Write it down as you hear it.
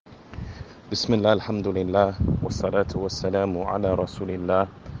بسم الله الحمد لله والصلاة والسلام على رسول الله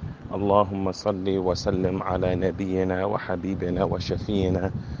اللهم صل وسلم على نبينا وحبيبنا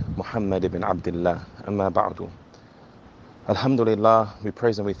وشفينا محمد بن عبد الله أما بعد. Alhamdulillah, we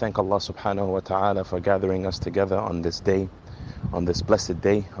praise and we thank Allah subhanahu wa ta'ala for gathering us together on this day, on this blessed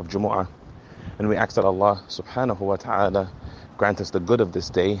day of Jumu'ah. And we ask that Allah subhanahu wa ta'ala grant us the good of this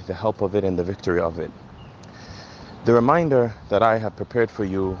day, the help of it and the victory of it. The reminder that I have prepared for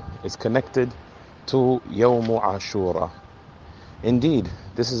you is connected to Yawmu Ashura. Indeed,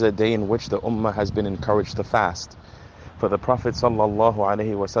 this is a day in which the Ummah has been encouraged to fast. For the Prophet sallallahu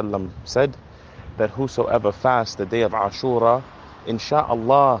alaihi wasallam said that whosoever fasts the day of Ashura,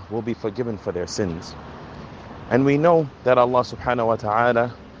 insha'Allah will be forgiven for their sins. And we know that Allah subhanahu wa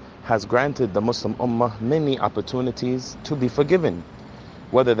ta'ala has granted the Muslim Ummah many opportunities to be forgiven,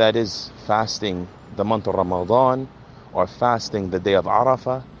 whether that is fasting the month of Ramadan, or fasting the day of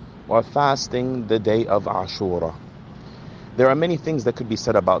Arafah, or fasting the day of Ashura. There are many things that could be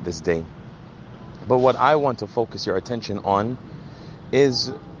said about this day, but what I want to focus your attention on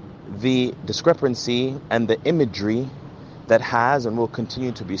is the discrepancy and the imagery that has and will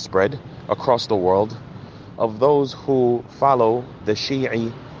continue to be spread across the world of those who follow the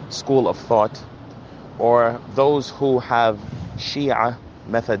Shi'i school of thought, or those who have Shia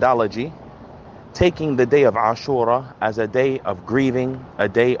methodology, taking the day of Ashura as a day of grieving, a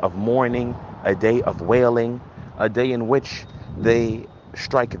day of mourning, a day of wailing, a day in which they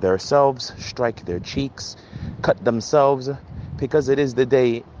strike themselves, strike their cheeks, cut themselves, because it is the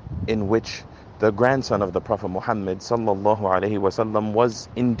day in which the grandson of the Prophet Muhammad sallallahu alaihi wasallam was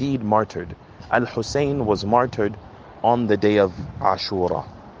indeed martyred. Al-Hussein was martyred on the day of Ashura.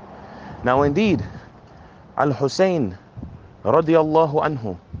 Now indeed, Al-Hussein radiyallahu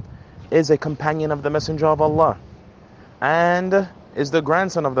anhu is a companion of the Messenger of Allah, and is the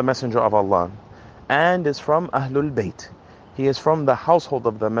grandson of the Messenger of Allah, and is from Ahlul Bayt. He is from the household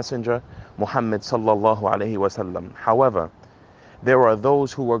of the Messenger Muhammad sallallahu alaihi wasallam. However, there are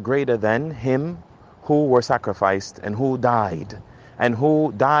those who were greater than him, who were sacrificed and who died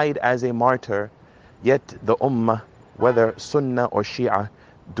as a martyr, yet the Ummah, whether Sunnah or Shia,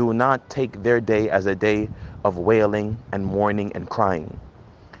 do not take their day as a day of wailing and mourning and crying.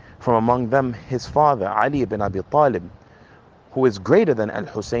 From among them, his father, Ali ibn Abi Talib, who is greater than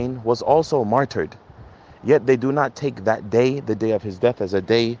Al-Hussein, was also martyred. Yet they do not take that day, the day of his death, as a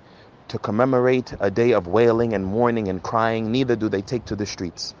day to commemorate, a day of wailing and mourning and crying. Neither do they take to the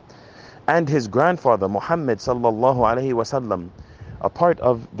streets. And his grandfather, Muhammad sallallahu alaihi wasallam, a part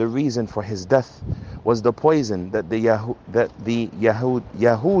of the reason for his death was the poison that the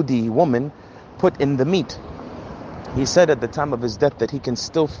Yahudi woman put in the meat. He said at the time of his death that he can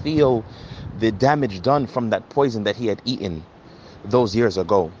still feel the damage done from that poison that he had eaten those years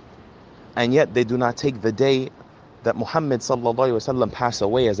ago. And yet they do not take the day that Muhammad sallallahu alaihi wasallam passed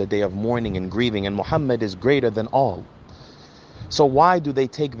away as a day of mourning and grieving, and Muhammad is greater than all. So why do they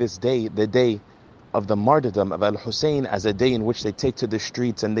take this day, the day of the martyrdom of Al-Hussein, as a day in which they take to the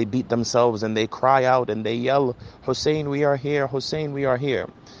streets and they beat themselves and they cry out and they yell, "Hussein, we are here, Hussein, we are here"?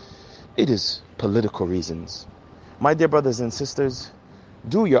 It is political reasons. My dear brothers and sisters,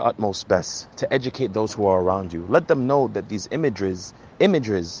 do your utmost best to educate those who are around you. Let them know that these images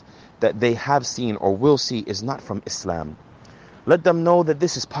that they have seen or will see is not from Islam. Let them know that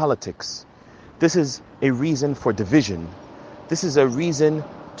this is politics. This is a reason for division. This is a reason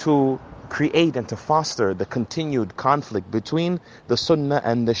to create and to foster the continued conflict between the Sunnah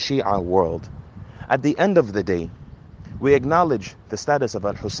and the Shia world. At the end of the day, we acknowledge the status of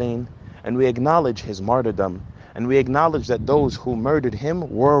Al-Hussein, and we acknowledge his martyrdom, and we acknowledge that those who murdered him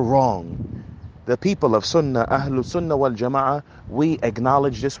were wrong. The people of Sunnah, Ahlul Sunnah wal Jama'ah, we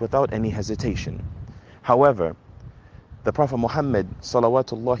acknowledge this without any hesitation. However, the Prophet Muhammad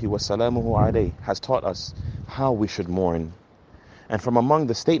salawatullahi wa salamuhu alayhi has taught us how we should mourn. And from among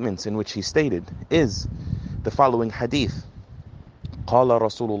the statements in which he stated is the following hadith. قال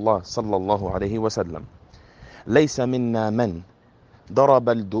رسول الله صلى الله عليه وسلم ليس منا من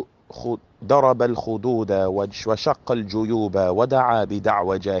ضرب الخدود وشق الجيوب ودعا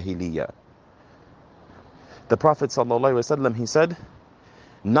بدعوى جاهلية. The Prophet ﷺ, he said,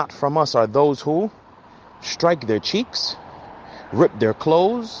 not from us are those who strike their cheeks, rip their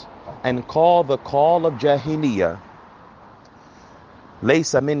clothes, and call the call of Jahiliyyah.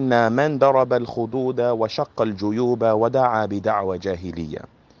 ليس منا من ضرب الخدود وشق الجيوب ودعا بدعوى جاهلية.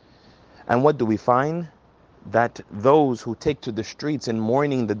 And what do we find? That those who take to the streets in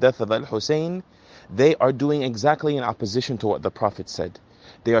mourning the death of Al-Hussein, they are doing exactly in opposition to what the Prophet said.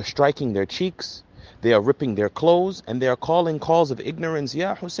 They are striking their cheeks, They are ripping their clothes and they are calling calls of ignorance.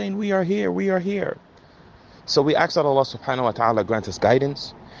 Ya Hussein, we are here, we are here. So we ask that Allah subhanahu wa ta'ala grant us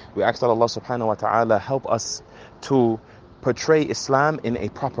guidance. We ask that Allah subhanahu wa ta'ala help us to portray Islam in a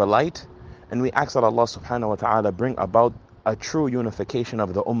proper light. And we ask that Allah subhanahu wa ta'ala bring about a true unification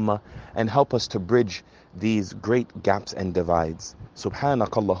of the ummah and help us to bridge these great gaps and divides.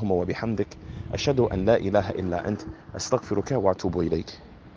 Subhanakallahumma wa bihamdik. Ashhadu an la ilaha illa ant. Astaghfiruka wa atubu ilayk.